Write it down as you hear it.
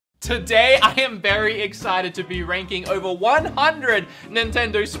Today, I am very excited to be ranking over 100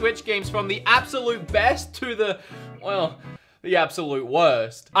 Nintendo Switch games from the absolute best to the, well, the absolute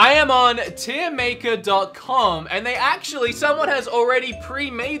worst. I am on tiermaker.com and someone has already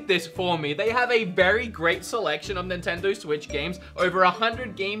pre-made this for me. They have a very great selection of Nintendo Switch games, over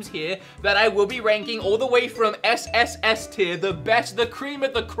 100 games here that I will be ranking all the way from SSS tier, the best, the cream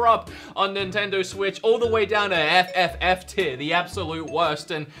of the crop on Nintendo Switch, all the way down to FFF tier, the absolute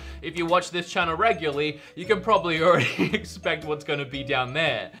worst. And if you watch this channel regularly, you can probably already expect what's gonna be down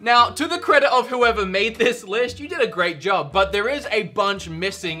there. Now, to the credit of whoever made this list, you did a great job, but there is a bunch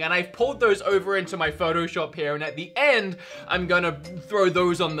missing, and I've pulled those over into my Photoshop here, and at the end, I'm gonna throw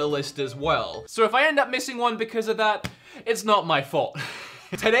those on the list as well. So if I end up missing one because of that, it's not my fault.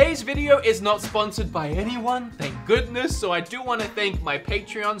 Today's video is not sponsored by anyone, thank goodness, so I do want to thank my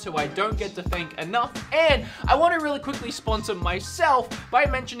Patreons who I don't get to thank enough, and I want to really quickly sponsor myself by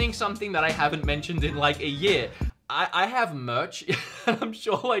mentioning something that I haven't mentioned in like a year. I have merch, and I'm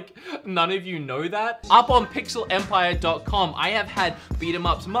sure like none of you know that. Up on pixelempire.com, I have had beat 'em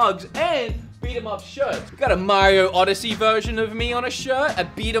ups mugs and beat 'em up shirts. We got a Mario Odyssey version of me on a shirt, a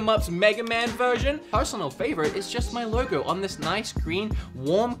beat 'em ups Mega Man version. Personal favorite is just my logo on this nice green,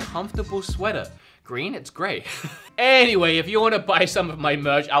 warm, comfortable sweater. Green? It's great. Anyway, if you want to buy some of my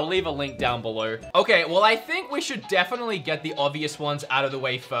merch, I'll leave a link down below. Okay, well, I think we should definitely get the obvious ones out of the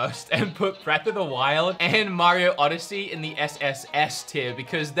way first and put Breath of the Wild and Mario Odyssey in the SSS tier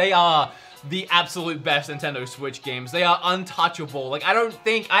because they are the absolute best Nintendo Switch games. They are untouchable. Like, I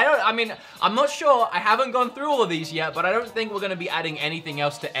mean, I'm not sure. I haven't gone through all of these yet, but I don't think we're gonna be adding anything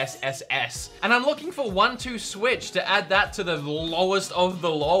else to SSS. And I'm looking for 1-2 Switch to add that to the lowest of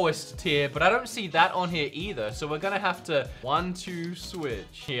the lowest tier, but I don't see that on here either. So we're gonna have to 1-2 Switch.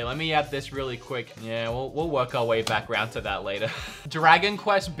 Here, let me add this really quick. Yeah, we'll work our way back around to that later. Dragon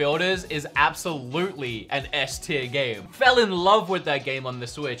Quest Builders is absolutely an S tier game. Fell in love with that game on the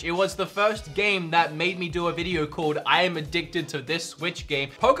Switch. It was the first game that made me do a video called I am addicted to this Switch game.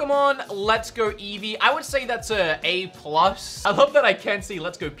 Pokemon Let's Go Eevee, I would say that's a A+. I love that I can't see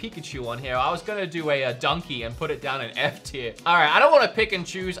Let's Go Pikachu on here. I was gonna do a donkey and put it down in F tier. All right, I don't want to pick and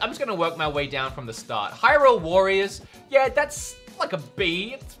choose. I'm just gonna work my way down from the start. Hyrule Warriors, yeah, that's like a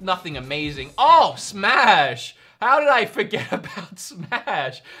B. It's nothing amazing. Oh, Smash! How did I forget about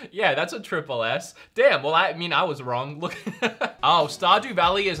Smash? Yeah, that's a triple S. Damn, well, I mean, I was wrong. Look. Oh, Stardew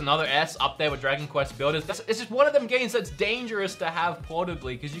Valley is another S up there with Dragon Quest Builders. It's just one of them games that's dangerous to have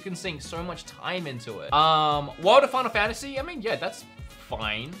portably because you can sink so much time into it. World of Final Fantasy, I mean, yeah, that's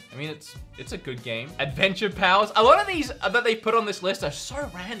fine. I mean, it's a good game. Adventure Pals. A lot of these that they put on this list are so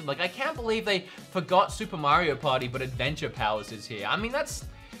random. Like, I can't believe they forgot Super Mario Party, but Adventure Pals is here. I mean, it's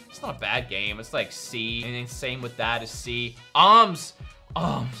not a bad game. It's like C, and then same with that is C. Arms.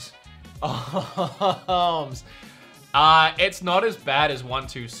 It's not as bad as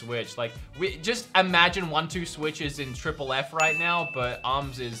 1-2 Switch. Like, we just imagine 1-2 Switch is in triple F right now, but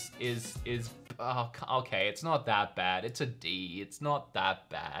Arms is okay, it's not that bad. It's a D. It's not that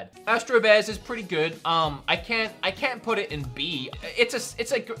bad. Astro Bears is pretty good. I can't put it in B. It's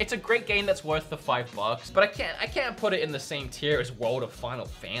a great game that's worth the $5, but I can't put it in the same tier as World of Final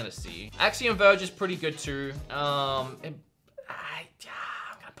Fantasy. Axiom Verge is pretty good too. I'm gonna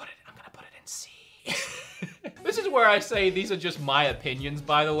put it in C. This is where I say these are just my opinions,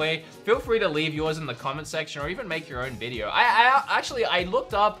 by the way. Feel free to leave yours in the comment section or even make your own video. I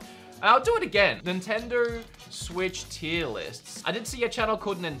looked up, and I'll do it again, Nintendo Switch tier lists. I did see a channel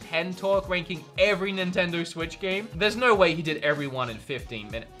called Nintendo Talk ranking every Nintendo Switch game. There's no way he did every one in 15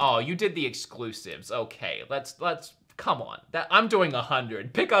 minutes. Oh, you did the exclusives. Okay, let's come on. I'm doing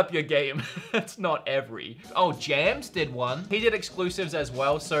 100. Pick up your game. That's not every. Oh, Jams did one. He did exclusives as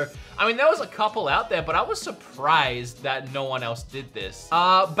well. So, I mean, there was a couple out there, but I was surprised that no one else did this.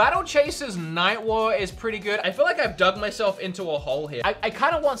 Battle Chasers Night War is pretty good. I feel like I've dug myself into a hole here. I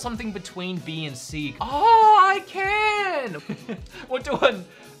kind of want something between B and C. Oh, I can.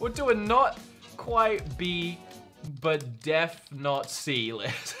 We're doing not quite B, but def not C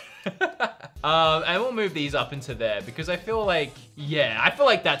list. And we'll move these up into there because I feel like, yeah, I feel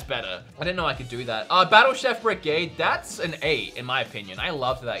like that's better. I didn't know I could do that. Battle Chef Brigade, that's an A in my opinion. I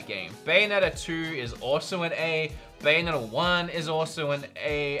loved that game. Bayonetta 2 is also an A. Bayonetta 1 is also an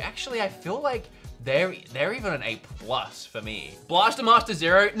A. Actually, I feel like they're even an A+ for me. Blaster Master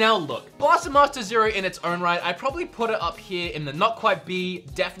Zero, now look, Blaster Master Zero in its own right, I'd probably put it up here in the not quite B,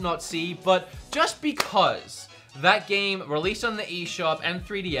 def not C, but just because That game released on the eShop and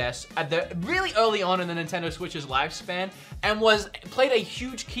 3DS at really early on in the Nintendo Switch's lifespan, and played a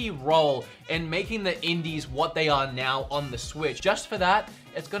huge key role in making the indies what they are now on the Switch. Just for that,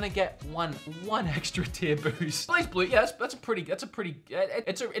 it's gonna get one extra tier boost. BlazBlue, yeah,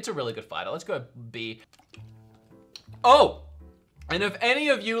 it's a really good fighter. Let's go B. Oh! And if any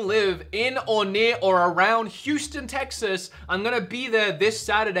of you live in or near or around Houston, Texas, I'm gonna be there this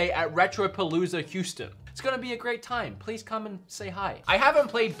Saturday at Retropalooza Houston. It's gonna be a great time. Please come and say hi. I haven't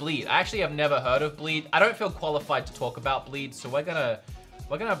played Bleed. I actually have never heard of Bleed. I don't feel qualified to talk about Bleed, so we're gonna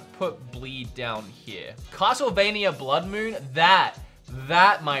put Bleed down here. Castlevania Blood Moon, that,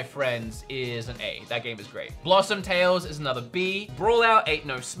 my friends, is an A. That game is great. Blossom Tales is another B. Brawlout ain't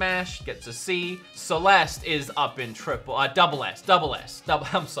no smash, gets a C. Celeste is up in double S.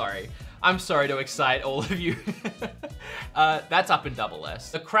 I'm sorry to excite all of you. That's up in double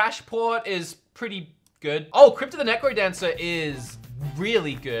S. The Crash port is pretty good. Oh, Crypt of the Necrodancer is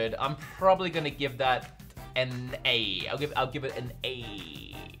really good. I'm probably gonna give that an A. I'll give it an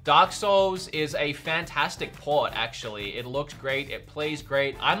A. Dark Souls is a fantastic port, actually. It looks great, it plays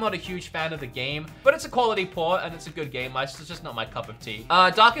great. I'm not a huge fan of the game, but it's a quality port and it's a good game. It's just not my cup of tea.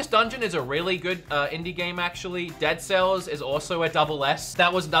 Darkest Dungeon is a really good indie game, actually. Dead Cells is also a double S.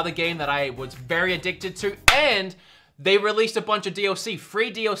 That was another game that I was very addicted to, and they released a bunch of DLC,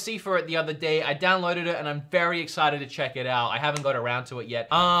 free DLC for it the other day. I downloaded it and I'm very excited to check it out. I haven't got around to it yet.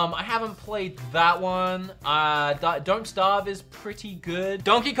 I haven't played that one. Don't Starve is pretty good.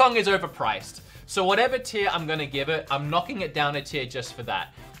 Donkey Kong is overpriced. So whatever tier I'm gonna give it, I'm knocking it down a tier just for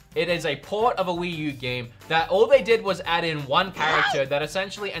that. It is a port of a Wii U game that all they did was add in one character that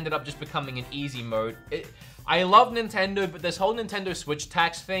essentially ended up just becoming an easy mode. I love Nintendo, but this whole Nintendo Switch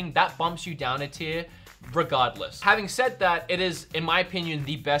tax thing, that bumps you down a tier. Regardless. Having said that, it is, in my opinion,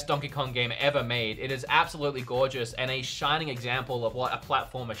 the best Donkey Kong game ever made. It is absolutely gorgeous and a shining example of what a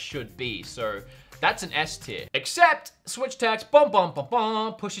platformer should be. So that's an S tier. Except Switch tax,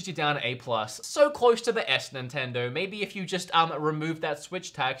 pushes you down to A+. So close to the S, Nintendo. Maybe if you just remove that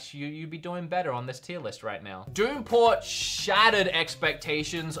Switch tax, you'd be doing better on this tier list right now. Doom port shattered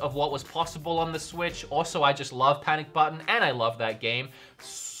expectations of what was possible on the Switch. Also, I just love Panic Button and I love that game.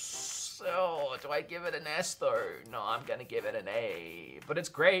 So, do I give it an S though? No, I'm gonna give it an A, but it's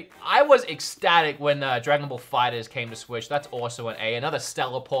great. I was ecstatic when Dragon Ball FighterZ came to Switch. That's also an A, another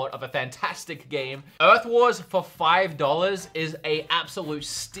stellar port of a fantastic game. Earth Wars for $5 is a absolute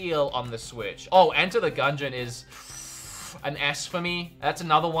steal on the Switch. Oh, Enter the Gungeon is an S for me. That's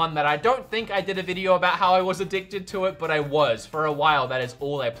another one that I don't think I did a video about how I was addicted to it, but I was. For a while, that is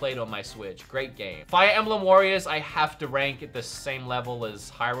all I played on my Switch. Great game. Fire Emblem Warriors, I have to rank at the same level as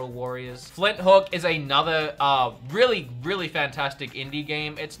Hyrule Warriors. Flint Hook is another really, really fantastic indie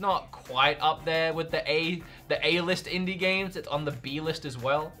game. It's not quite up there with the A-list indie games. It's on the B list as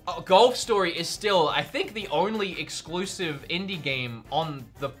well. Golf Story is still, I think, the only exclusive indie game on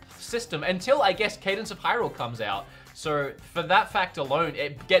the system until, I guess, Cadence of Hyrule comes out. So for that fact alone,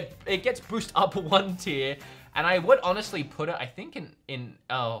 it gets boosted up one tier, and I would honestly put it, I think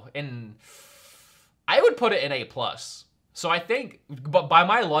I would put it in A+. So I think, but by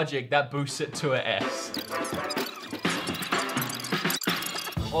my logic, that boosts it to an S.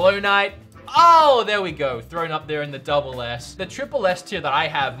 Hollow Knight. Oh, there we go. Thrown up there in the double S. The triple S tier that I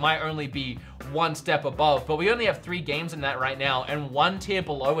have might only be one step above, but we only have 3 games in that right now, and one tier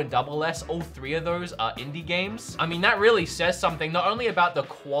below in double S, all 3 of those are indie games. I mean, that really says something, not only about the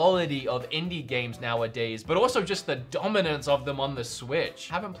quality of indie games nowadays, but also just the dominance of them on the Switch.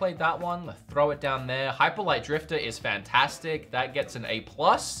 Haven't played that one, let's throw it down there. Hyper Light Drifter is fantastic. That gets an A+.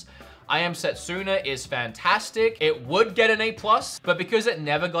 I Am Setsuna is fantastic. It would get an A+, but because it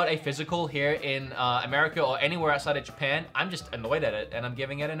never got a physical here in America or anywhere outside of Japan, I'm just annoyed at it and I'm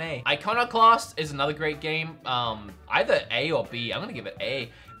giving it an A. Iconoclast is another great game. Either A or B. I'm gonna give it A.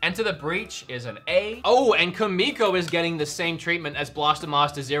 Enter the Breach is an A. Oh, and Kamiko is getting the same treatment as Blaster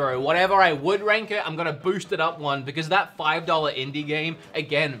Master Zero. Whatever I would rank it, I'm gonna boost it up one because that $5 indie game,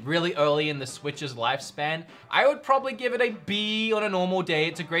 again, really early in the Switch's lifespan, I would probably give it a B on a normal day.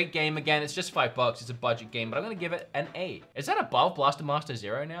 It's a great game. Again, it's just $5. It's a budget game, but I'm gonna give it an A. Is that above Blaster Master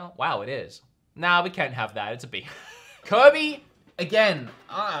Zero now? Wow, it is. Nah, we can't have that. It's a B. Kirby, again,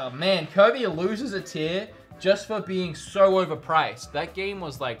 oh man, Kirby loses a tier just for being so overpriced. That game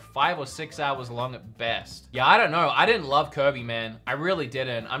was like 5 or 6 hours long at best. Yeah, I don't know. I didn't love Kirby, man. I really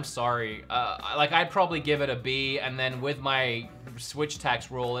didn't. I'm sorry. Like, I'd probably give it a B, and then with my Switch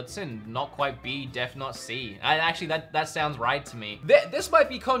tax rule, it's in not quite B, def not C. Actually, that sounds right to me. This might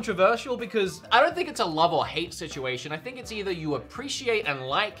be controversial because I don't think it's a love or hate situation. I think it's either you appreciate and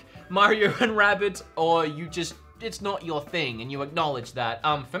like Mario and Rabbids, or you just, it's not your thing and you acknowledge that.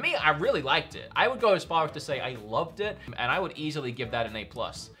 For me, I really liked it. I would go as far as to say I loved it, and I would easily give that an A+.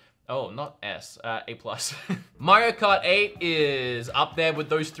 Oh, not S, A+. Mario Kart 8 is up there with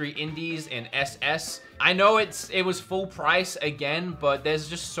those 3 indies in SS. I know it was full price again, but there's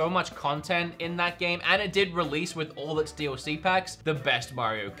just so much content in that game, and it did release with all its DLC packs. The best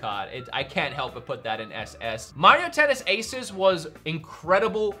Mario Kart. I can't help but put that in SS. Mario Tennis Aces was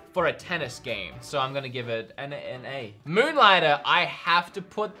incredible for a tennis game, so I'm gonna give it an A. Moonlighter, I have to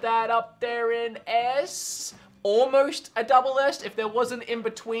put that up there in S. Almost a double S. If there wasn't in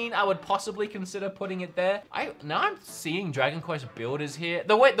between, I would possibly consider putting it there. Now I'm seeing Dragon Quest Builders here.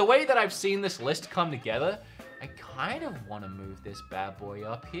 The way that I've seen this list come together, I kind of want to move this bad boy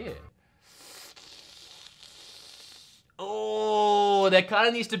up here. Oh, there kind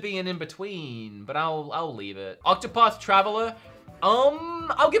of needs to be an in between, but I'll leave it. Octopath Traveler.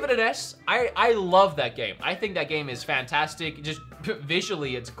 I'll give it an S. I love that game. I think that game is fantastic. Just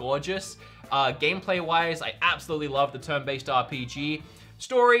visually, it's gorgeous. Gameplay-wise, I absolutely love the turn-based RPG.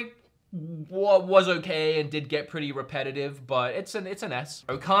 Story was okay and did get pretty repetitive, but it's an S.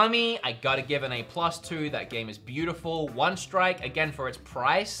 Okami, I gotta give an A+ to. That game is beautiful. One Strike, again, for its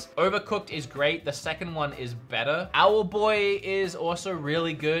price. Overcooked is great. The second one is better. Owlboy is also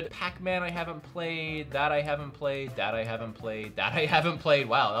really good. Pac-Man, I haven't played. That I haven't played. That I haven't played. That I haven't played.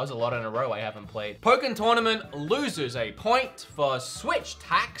 Wow, that was a lot in a row I haven't played. Pokken Tournament loses a point for Switch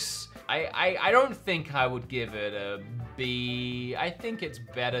tax. I don't think I would give it a B. I think it's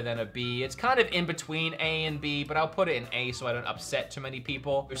better than a B. It's kind of in between A and B, but I'll put it in A so I don't upset too many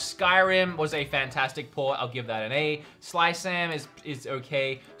people. Skyrim was a fantastic port. I'll give that an A. Sly Sam is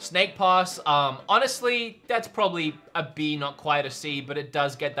okay. Snake Pass, honestly, that's probably a B, not quite a C, but it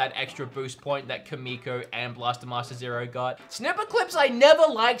does get that extra boost point that Kamiko and Blaster Master Zero got. Snipper Clips, I never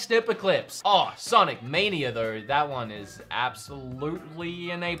liked Snipper Clips. Oh, Sonic Mania though, that one is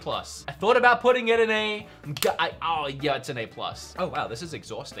absolutely an A+. I thought about putting it in A. Oh yeah, it's an A+. Oh wow, this is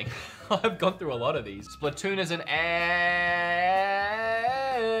exhausting. I've gone through a lot of these. Splatoon is an A,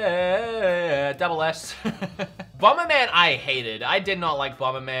 double S. Bomberman, I hated. I did not like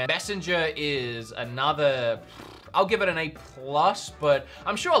Bomberman. Messenger is another, I'll give it an A+, but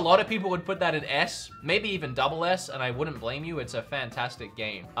I'm sure a lot of people would put that in S, maybe even double S, and I wouldn't blame you. It's a fantastic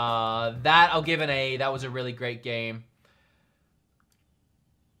game. That I'll give an A. That was a really great game.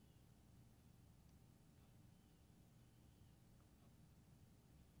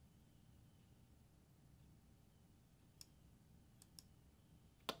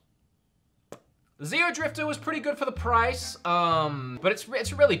 Zero Drifter was pretty good for the price, but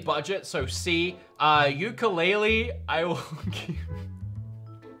it's really budget, so C. Ukulele, I will give...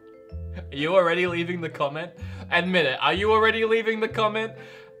 Are you already leaving the comment? Admit it, are you already leaving the comment?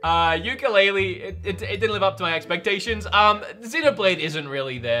 Ukulele, it didn't live up to my expectations. Xenoblade isn't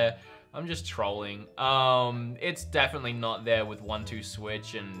really there. I'm just trolling. It's definitely not there with 1-2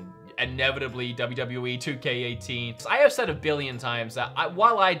 Switch and inevitably WWE 2K18. I have said a billion times that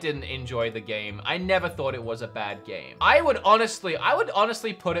while I didn't enjoy the game, I never thought it was a bad game. I would honestly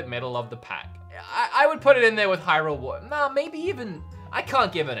put it middle of the pack. I would put it in there with Hyrule War. Nah, maybe even, I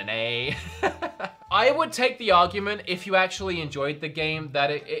can't give it an A. I would take the argument, if you actually enjoyed the game, that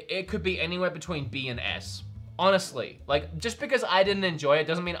it could be anywhere between B and S. Honestly, like, just because I didn't enjoy it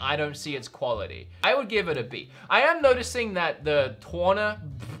doesn't mean I don't see its quality. I would give it a B. I am noticing that the Torna,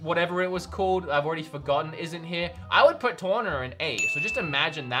 whatever it was called, I've already forgotten, isn't here. I would put Torna in A, so just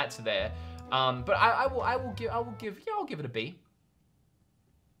imagine that's there. But I'll give it a B.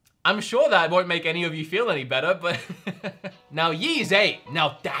 I'm sure that won't make any of you feel any better, but... Now, Ys 8.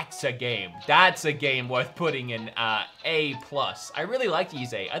 Now, that's a game. That's a game worth putting in A+. I really liked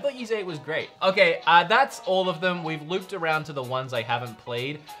Ys 8. I thought Ys 8 was great. Okay, that's all of them. We've looped around to the ones I haven't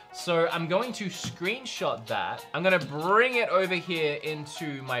played. So I'm going to screenshot that. I'm gonna bring it over here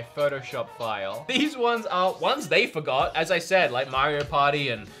into my Photoshop file. These ones are ones they forgot, as I said, like Mario Party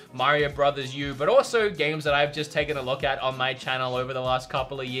and Mario Brothers U, but also games that I've just taken a look at on my channel over the last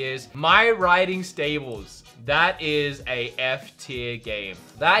couple of years. My Riding Stables. That is a F tier game.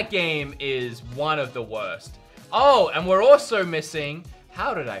 That game is one of the worst. Oh, and we're also missing,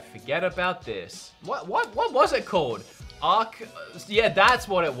 how did I forget about this? What was it called? Arc, yeah, that's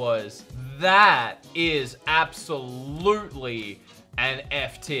what it was. that is absolutely an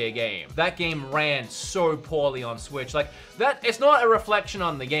F tier game. That game ran so poorly on Switch. Like, it's not a reflection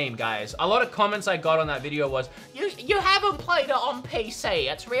on the game, guys. A lot of comments I got on that video was, you haven't played it on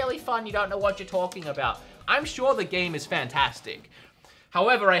PC. It's really fun. You don't know what you're talking about. I'm sure the game is fantastic.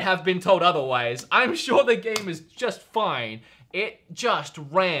 However, I have been told otherwise. I'm sure the game is just fine. It just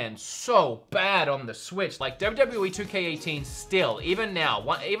ran so bad on the Switch. Like, WWE 2K18 still, even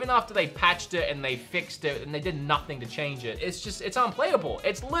now, even after they patched it and they fixed it and they did nothing to change it, it's unplayable.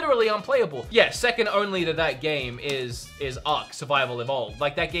 It's literally unplayable. Yeah, second only to that game is Ark Survival Evolved.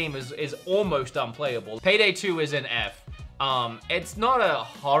 Like, that game is almost unplayable. Payday 2 is an F. It's not a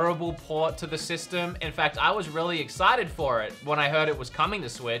horrible port to the system. In fact, I was really excited for it when I heard it was coming to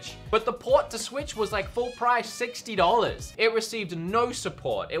Switch. But the port to Switch was like full price, $60. It received no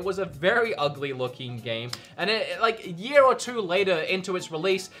support. It was a very ugly looking game. And like a year or two later into its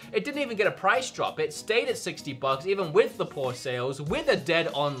release, it didn't even get a price drop. It stayed at 60 bucks, even with the poor sales, with a dead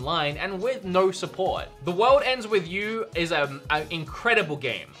online, and with no support. The World Ends With You is an incredible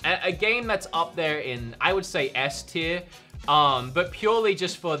game. A game that's up there in, I would say, S tier. But purely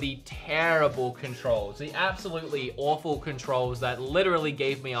just for the terrible controls, the absolutely awful controls that literally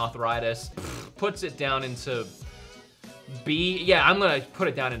gave me arthritis. Puts it down into B. Yeah, I'm gonna put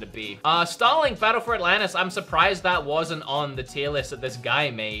it down into B. Starlink Battle for Atlantis, I'm surprised that wasn't on the tier list that this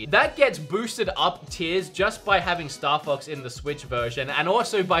guy made. That gets boosted up tiers just by having Star Fox in the Switch version, and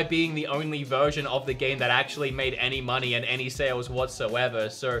also by being the only version of the game that actually made any money and any sales whatsoever.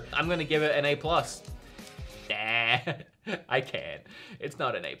 So I'm gonna give it an A+. Nah. I can't. It's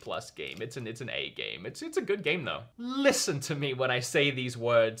not an A+ game. It's an A game. It's a good game though. Listen to me when I say these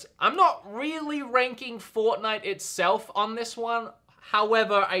words. I'm not really ranking Fortnite itself on this one.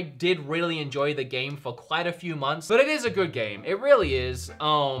 However, I did really enjoy the game for quite a few months, but it is a good game. It really is.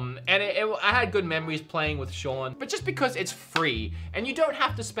 And I had good memories playing with Sean, but just because it's free and you don't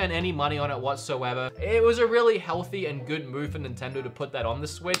have to spend any money on it whatsoever, it was a really healthy and good move for Nintendo to put that on the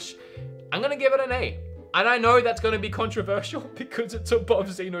Switch. I'm gonna give it an A. And I know that's gonna be controversial because it's above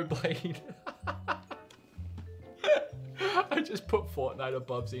Xenoblade. I just put Fortnite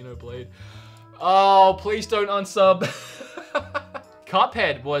above Xenoblade. Oh, please don't unsub.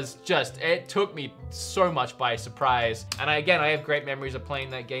 Cuphead was just, it took me so much by surprise. And again, I have great memories of playing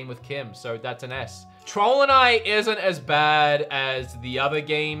that game with Kim, so that's an S. Troll and I isn't as bad as the other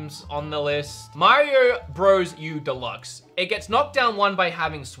games on the list. Mario Bros. U Deluxe. It gets knocked down one by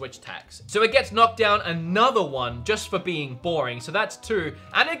having Switch tax. So it gets knocked down another one just for being boring. So that's 2.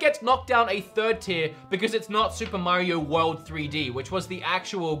 And it gets knocked down a 3rd tier because it's not Super Mario World 3D, which was the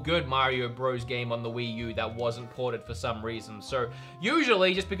actual good Mario Bros. Game on the Wii U that wasn't ported for some reason. So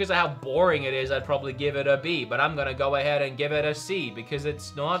usually, just because of how boring it is, I'd probably give it a B. But I'm gonna go ahead and give it a C because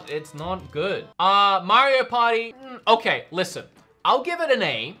it's not good. Mario Party, okay, listen. I'll give it an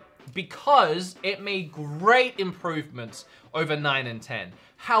A because it made great improvements over 9 and 10.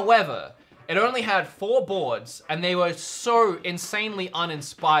 However, it only had 4 boards, and they were so insanely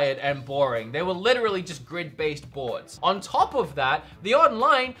uninspired and boring. They were literally just grid-based boards. On top of that, the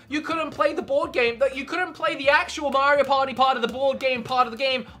online, you couldn't play the board game, you couldn't play the actual Mario Party part of the board game, part of the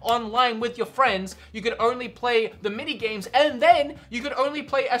game online with your friends. You could only play the mini games, and then you could only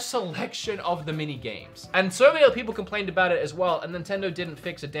play a selection of the mini games. And so many other people complained about it as well, and Nintendo didn't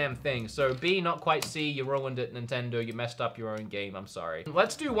fix a damn thing. So B, not quite C, you ruined it, Nintendo. You messed up your own game, I'm sorry.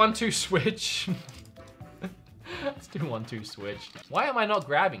 Let's do 1-2 Switch. Let's do 1-2 Switch. Why am I not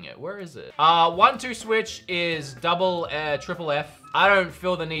grabbing it? Where is it? 1-2 Switch is triple F. I don't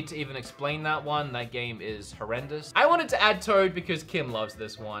feel the need to even explain that one. That game is horrendous. I wanted to add Toad because Kim loves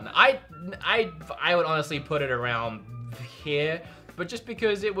this one. I would honestly put it around here, but just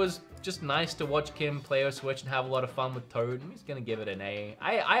because it was just nice to watch Kim play her Switch and have a lot of fun with Toad, I'm just gonna give it an A.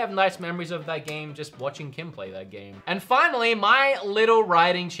 I have nice memories of that game, just watching Kim play that game. And finally, My Little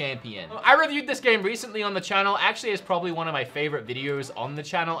Riding Champion. I reviewed this game recently on the channel. Actually, it's probably one of my favorite videos on the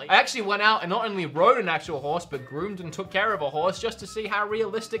channel. I actually went out and not only rode an actual horse, but groomed and took care of a horse just to see how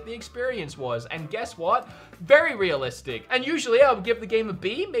realistic the experience was. And guess what? Very realistic. And usually I would give the game a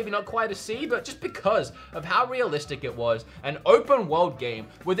B, maybe not quite a C, but just because of how realistic it was. An open world game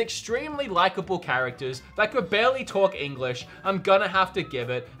with extremely likable characters that could barely talk English, I'm gonna have to give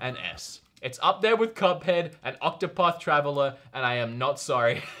it an S. It's up there with Cuphead and Octopath Traveler, and I am not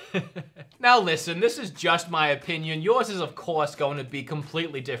sorry. Now listen, this is just my opinion. Yours is of course going to be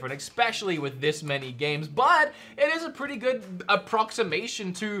completely different, especially with this many games, but it is a pretty good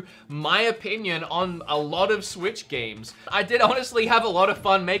approximation to my opinion on a lot of Switch games. I did honestly have a lot of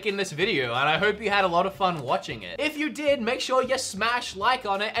fun making this video, and I hope you had a lot of fun watching it. If you did, make sure you smash like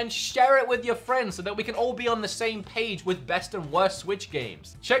on it and share it with your friends so that we can all be on the same page with best and worst Switch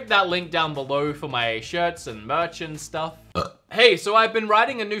games. Check that link down below for my shirts and merch and stuff. Hey, so I've been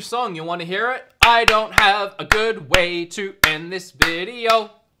writing a new song. You want to hear it? I don't have a good way to end this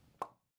video.